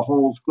clean, fill the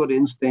holes, good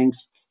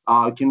instincts,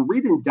 can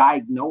read and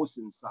diagnose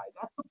inside.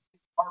 That's a big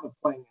part of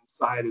playing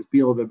inside, is be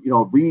able to,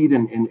 read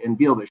and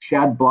be able to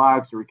shed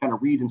blocks, or kind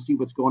of read and see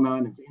what's going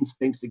on, and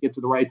instincts to get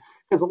to the right.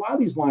 Because a lot of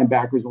these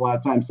linebackers, a lot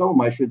of times, some of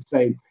them, I should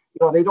say,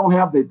 they don't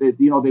have they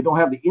don't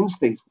have the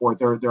instincts for it.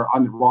 They're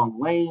on the wrong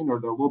lane, or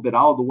they're a little bit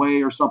out of the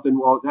way or something.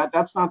 Well,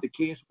 that's not the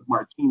case with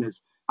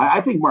Martinez. I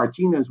think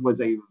Martinez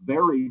was a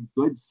very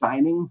good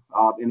signing.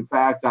 In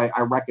fact, I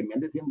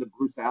recommended him to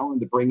Bruce Allen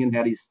to bring in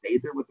had he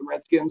stayed there with the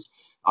Redskins.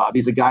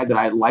 He's a guy that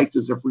I liked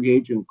as a free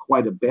agent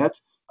quite a bit.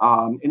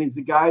 And he's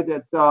a guy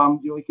that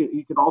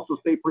he could also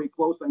stay pretty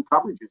close on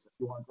coverages if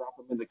you want to drop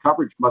him in the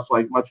coverage, much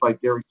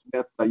like Derek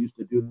Smith used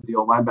to do, the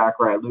old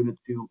linebacker I alluded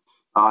to.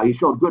 He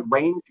showed good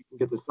range. He can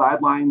get the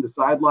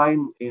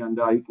sideline, and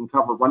he can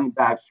cover running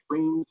back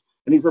screens.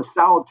 And he's a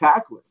solid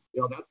tackler.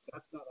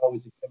 That's not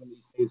always a given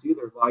these days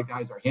either. A lot of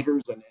guys are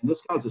hitters, and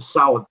this guy's a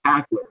solid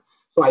tackler.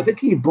 So I think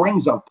he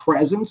brings a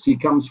presence. He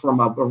comes from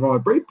a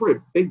pretty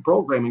big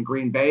program in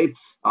Green Bay.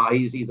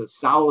 He's a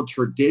solid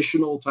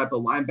traditional type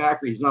of linebacker.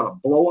 He's not a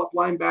blow-up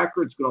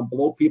linebacker. It's going to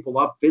blow people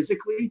up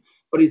physically,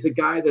 but he's a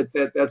guy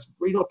that's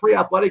pretty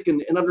athletic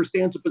and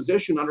understands the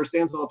position,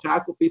 understands how to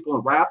tackle people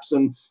in wraps,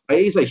 and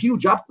he's a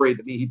huge upgrade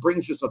to me. He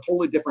brings just a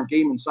totally different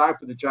game inside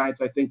for the Giants,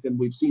 I think, than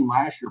we've seen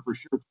last year, for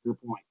sure, to your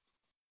point.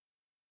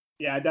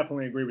 Yeah, I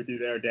definitely agree with you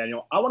there,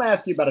 Daniel. I want to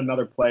ask you about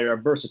another player, a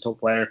versatile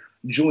player,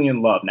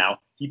 Julian Love. Now,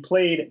 he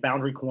played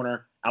boundary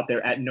corner out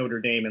there at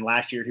Notre Dame, and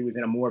last year he was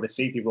in a more of a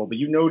safety role. But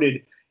you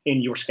noted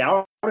in your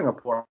scouting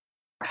report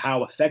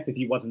how effective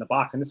he was in the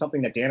box, and it's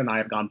something that Dan and I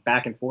have gone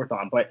back and forth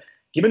on. But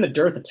given the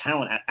dearth of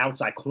talent at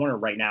outside corner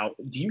right now,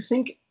 do you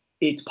think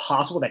it's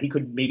possible that he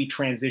could maybe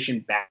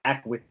transition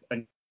back with a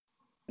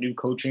new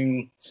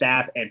coaching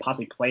staff and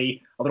possibly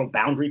play a little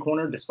boundary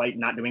corner despite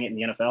not doing it in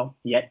the NFL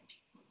yet?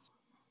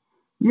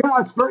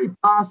 Yeah, it's very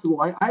possible.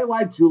 I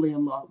like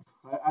Julian Love.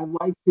 I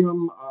like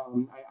him.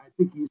 I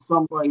think he's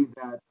somebody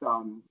that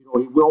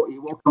he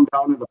will come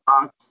down to the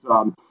box,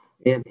 and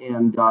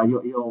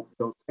he'll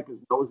stick his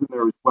nose in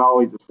there as well.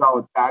 He's a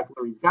solid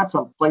tackler. He's got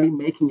some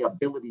playmaking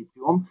ability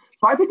to him,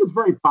 so I think it's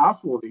very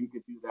possible that he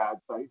could do that.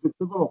 He's a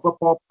good little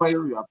football player.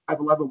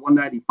 5'11",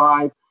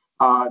 195.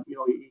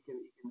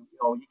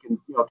 He can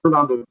turn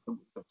on the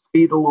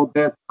speed a little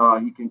bit.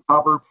 He can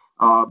cover.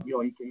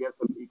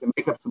 He can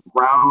make up some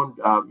ground.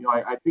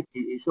 I think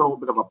he showed a little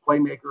bit of a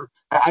playmaker.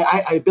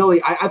 I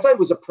thought he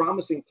was a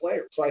promising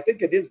player. So I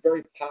think it is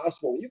very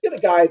possible. When you get a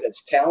guy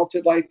that's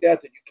talented like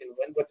that you can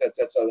win with,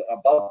 that's an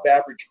above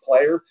average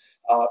player.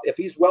 If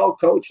he's well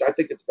coached, I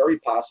think it's very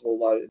possible,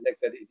 Nick,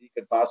 that he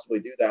could possibly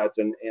do that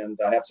and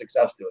have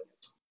success doing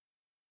it.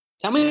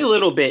 Tell me a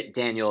little bit,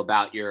 Daniel,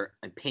 about your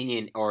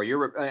opinion or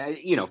your,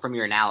 from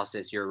your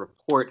analysis, your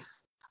report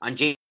on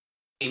James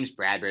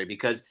Bradberry,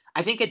 because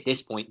I think at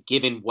this point,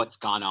 given what's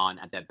gone on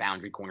at that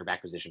boundary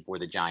cornerback position for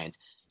the Giants,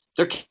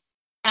 there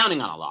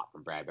counting on a lot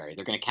from Bradbury.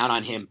 They're going to count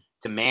on him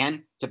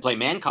to play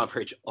man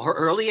coverage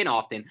early and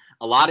often,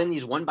 a lot in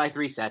these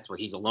 1-by-3 sets where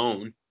he's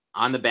alone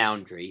on the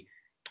boundary.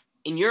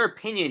 In your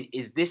opinion,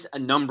 is this a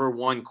number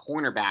one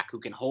cornerback who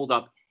can hold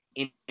up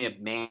in a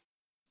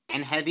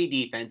man-heavy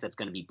defense that's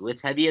going to be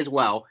blitz-heavy as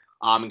well?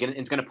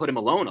 It's going to put him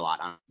alone a lot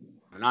on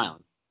an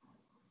island.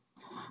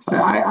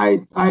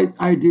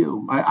 I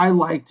do. I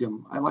liked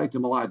him. I liked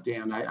him a lot,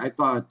 Dan. I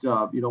thought,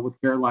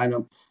 with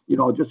Carolina,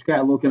 just kind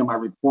of looking at my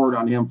report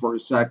on him for a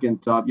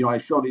second, I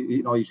showed,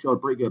 he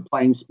showed pretty good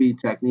playing speed,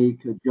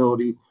 technique,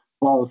 agility,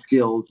 ball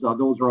skills.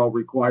 Those are all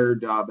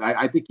required.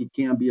 I think he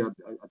can be a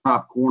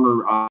top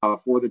corner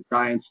for the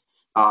Giants.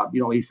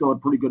 He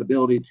showed pretty good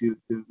ability to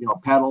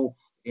pedal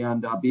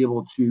and be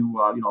able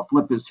to,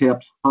 flip his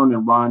hips, turn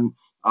and run.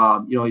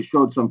 He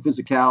showed some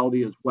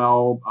physicality as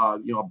well,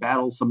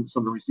 battle some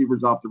of the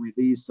receivers off the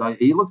release.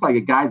 He looked like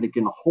a guy that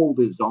can hold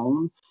his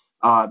own,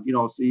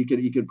 so he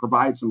could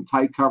provide some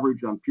tight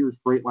coverage on pure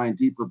straight line,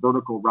 deeper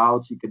vertical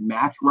routes. He could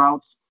match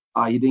routes.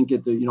 He didn't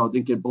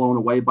get blown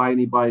away by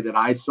anybody that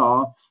I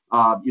saw.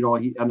 And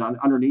on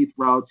underneath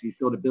routes, he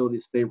showed ability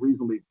to stay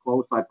reasonably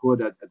close. I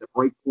put at the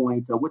break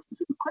point, which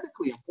is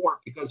critically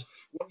important because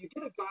when you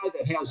get a guy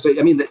that has,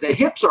 the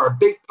hips are a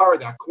big part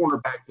of that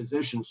cornerback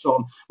position.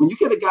 So when you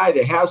get a guy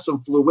that has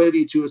some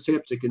fluidity to his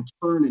hips, it can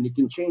turn and he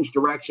can change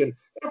direction.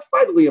 That's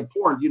vitally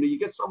important. You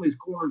get some of these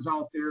corners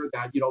out there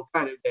that,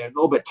 they're a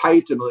little bit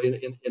tight and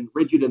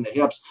rigid in the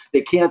hips.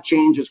 They can't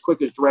change as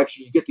quick as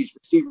direction. You get these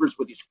receivers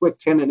with these quick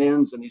 10 and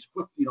ins and these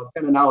quick,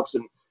 10 and outs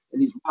and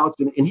these routes.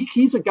 And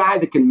he's a guy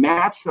that can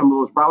match some of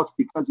those routes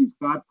because he's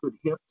got good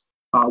hips,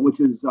 which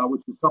is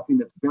something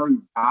that's very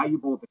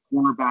valuable at the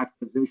cornerback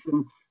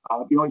position.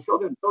 He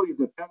showed the ability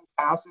to defend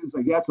passes.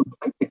 He had some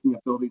playmaking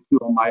ability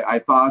to him, I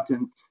thought.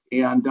 And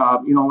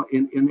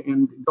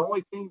the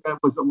only thing that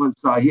was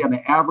he had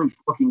an average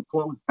looking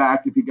close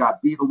back if he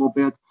got beat a little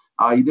bit.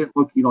 He didn't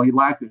look, he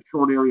lacked a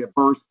short area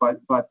burst,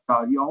 but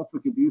he also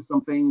can do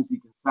some things. He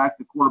can sack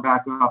the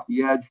quarterback off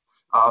the edge.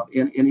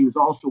 And he was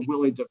also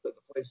willing to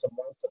play some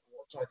run support.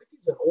 So I think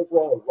he's an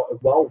overall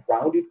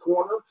well-rounded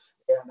corner.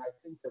 And I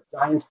think the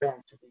Giants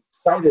fans should be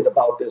excited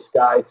about this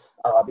guy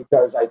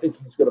because I think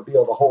he's going to be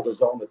able to hold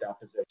his own at that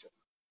position.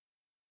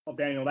 Well,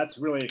 Daniel, that's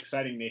really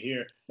exciting to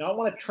hear. Now I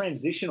want to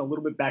transition a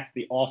little bit back to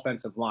the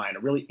offensive line, a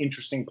really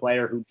interesting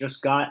player who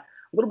just got a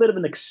little bit of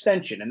an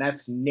extension, and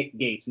that's Nick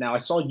Gates. Now I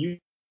saw you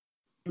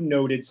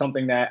noted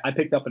something that I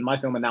picked up in my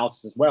film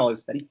analysis as well,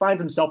 is that he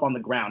finds himself on the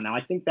ground. Now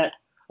I think that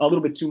a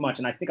little bit too much,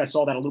 and I think I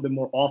saw that a little bit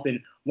more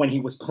often when he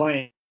was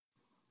playing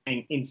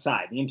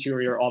inside the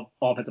interior of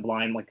offensive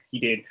line like he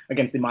did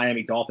against the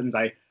Miami Dolphins.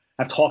 I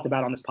have talked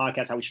about on this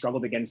podcast how he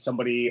struggled against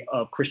somebody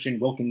of Christian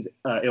Wilkins'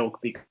 ilk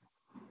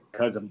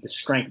because of the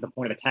strength of the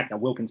point of attack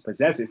that Wilkins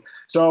possesses.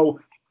 So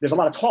there's a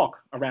lot of talk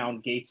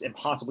around Gates and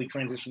possibly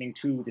transitioning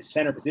to the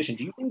center position.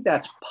 Do you think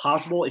that's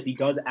possible if he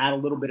does add a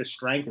little bit of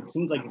strength? It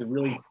seems like he's a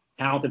really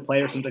talented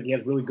player. Seems like he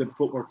has really good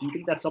footwork. Do you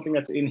think that's something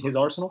that's in his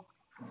arsenal?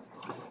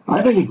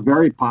 I think it's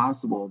very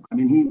possible.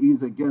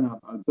 He's, again,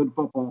 a good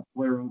football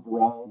player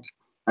overall.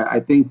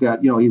 I think that,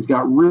 he's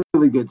got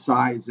really good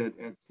size at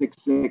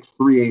 6'6",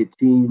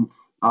 318.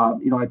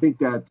 I think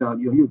that,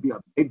 he would be a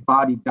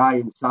big-bodied guy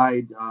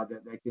inside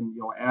that can,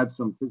 add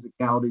some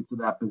physicality to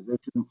that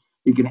position.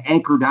 He can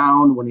anchor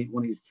down when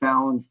he's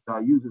challenged,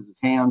 uses his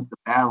hands to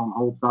battle and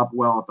holds up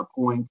well at the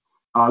point.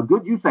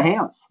 Good use of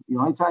hands.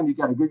 Anytime you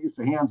got a good use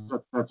of hands,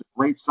 that's a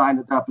great sign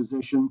at that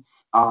position.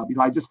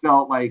 I just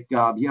felt like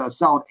he had a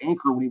solid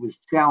anchor when he was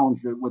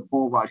challenged with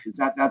bull rushes.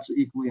 That's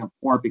equally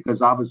important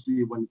because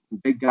obviously when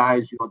big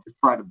guys, just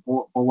try to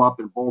bull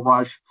up and bull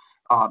rush,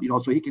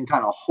 so he can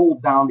kind of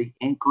hold down the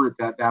anchor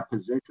at that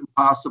position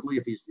possibly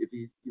if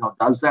he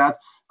does that.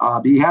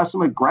 He has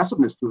some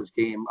aggressiveness to his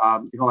game.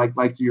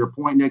 Like to your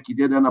point, Nick, he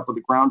did end up on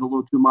the ground a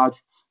little too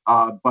much.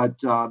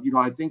 But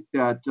I think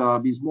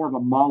that he's more of a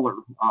mauler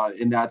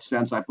in that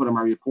sense. I put in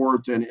my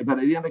report, but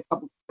he had a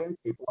couple of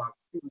people out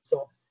too.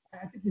 So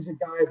I think he's a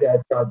guy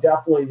that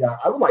definitely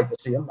I would like to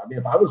see him.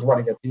 If I was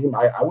running a team,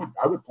 I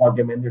would plug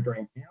him in there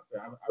during camp.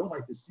 I would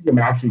like to see him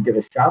actually get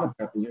a shot at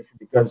that position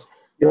because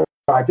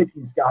I think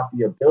he's got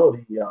the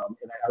ability, and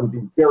I would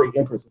be very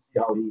interested to see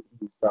how he's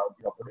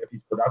if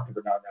he's productive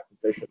or not in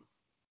that position.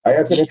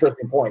 That's an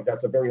interesting point.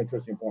 That's a very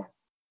interesting point.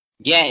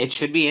 Yeah, it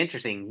should be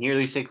interesting.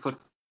 Nearly 6'5",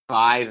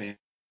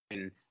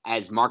 and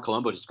as Mark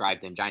Colombo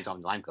described him, Giants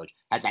offensive line coach,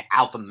 has that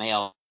alpha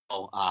male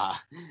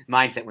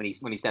mindset when he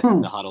steps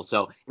into the huddle.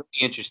 So it'll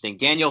be interesting.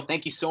 Daniel,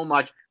 thank you so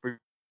much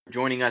for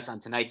joining us on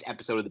tonight's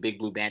episode of the Big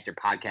Blue Banter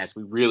podcast.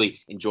 We really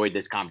enjoyed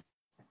this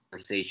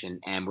conversation,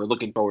 and we're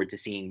looking forward to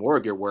seeing more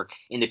of your work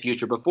in the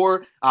future.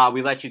 Before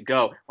we let you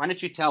go, why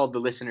don't you tell the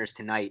listeners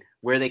tonight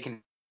where they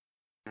can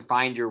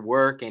find your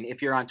work, and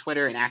if you're on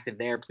Twitter and active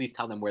there, please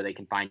tell them where they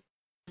can find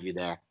you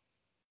there.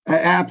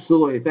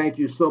 Absolutely. Thank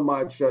you so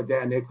much,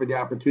 Dan, Nick, for the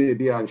opportunity to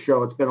be on the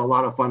show. It's been a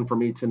lot of fun for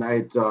me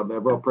tonight. A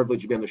real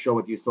privilege to be on the show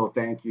with you, so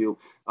thank you.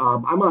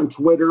 I'm on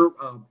Twitter,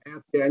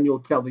 at Daniel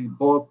Kelly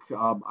Book.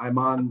 I'm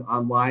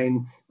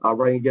online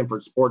writing again for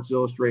Sports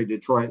Illustrated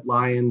Detroit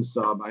Lions.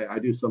 I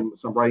do some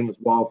writing as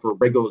well for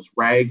Rigo's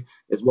Rag,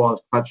 as well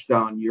as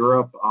Touchdown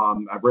Europe.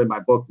 I've written my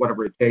book,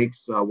 Whatever It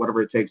Takes,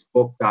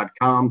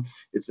 whateverittakeSbook.com.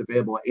 It's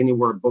available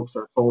anywhere books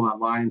are sold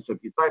online. So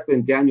if you type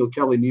in Daniel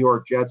Kelly New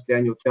York Jets,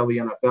 Daniel Kelly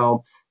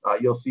NFL,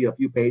 you'll see a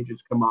few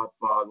pages come up,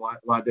 a lot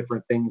of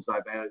different things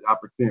I've had an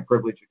opportunity and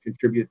privilege to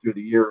contribute through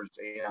the years.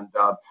 And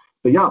so,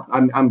 yeah,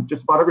 I'm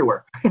just about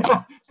everywhere.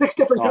 6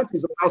 different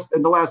countries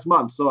in the last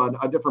month, so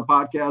on different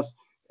podcasts.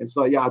 And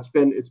so, yeah, it's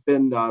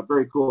been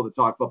very cool to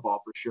talk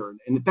football for sure.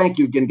 And thank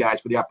you again,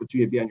 guys, for the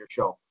opportunity to be on your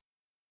show.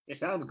 It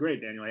sounds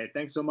great, Daniel. Hey,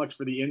 thanks so much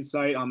for the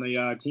insight on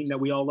the team that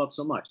we all love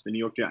so much, the New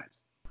York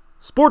Giants.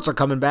 Sports are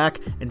coming back,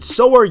 and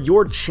so are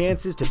your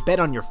chances to bet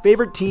on your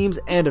favorite teams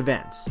and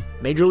events.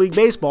 Major League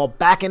Baseball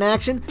back in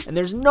action, and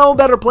there's no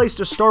better place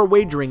to start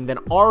wagering than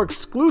our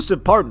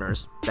exclusive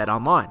partners,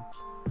 BetOnline.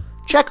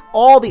 Check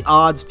all the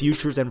odds,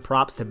 futures, and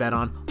props to bet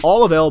on,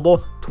 all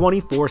available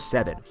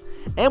 24/7.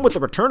 And with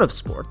the return of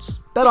sports,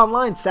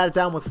 BetOnline sat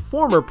down with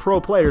former pro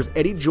players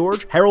Eddie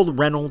George, Harold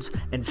Reynolds,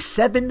 and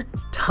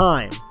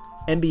 7-time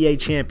NBA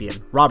champion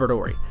Robert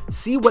Horry.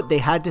 See what they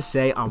had to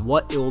say on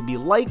what it will be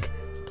like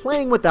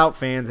playing without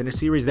fans in a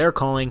series they're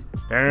calling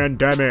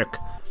Pandemic.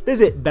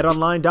 Visit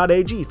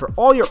betonline.ag for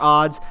all your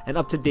odds and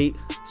up-to-date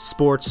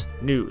sports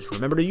news.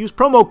 Remember to use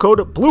promo code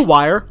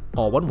BLUEWIRE,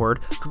 all one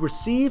word, to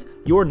receive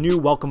your new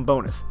welcome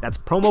bonus. That's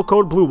promo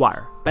code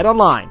BLUEWIRE.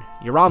 BetOnline,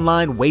 your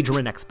online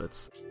wagering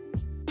experts.